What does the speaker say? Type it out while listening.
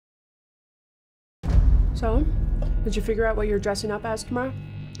So, did you figure out what you're dressing up as tomorrow?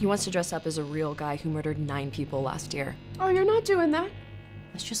 He wants to dress up as a real guy who murdered 9 people last year. Oh, you're not doing that.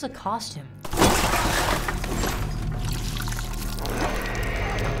 It's just a costume.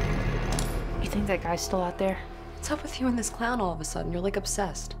 You think that guy's still out there? What's up with you and this clown all of a sudden? You're like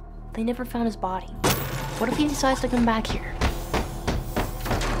obsessed. They never found his body. What if he decides to come back here?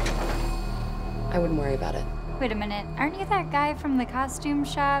 I wouldn't worry about it. Wait a minute, aren't you that guy from the costume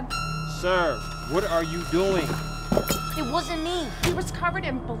shop? Sir, what are you doing? It wasn't me. He was covered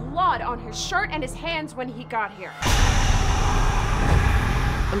in blood on his shirt and his hands when he got here.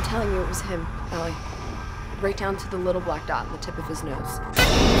 I'm telling you, it was him, Allie. Right down to the little black dot on the tip of his nose.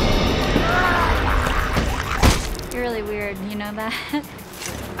 You're really weird, you know that?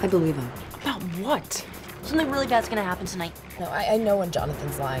 I believe him. About what? Something really bad's gonna happen tonight. No, I know when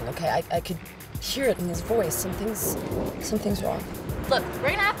Jonathan's lying, okay? I could hear it in his voice. Something's wrong. Look, we're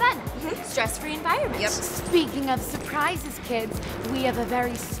gonna have fun. Stress-free environment. Yep. Speaking of surprises, kids, we have a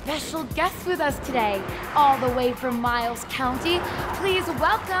very special guest with us today, all the way from Miles County. Please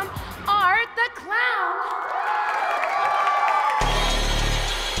welcome Art the Clown.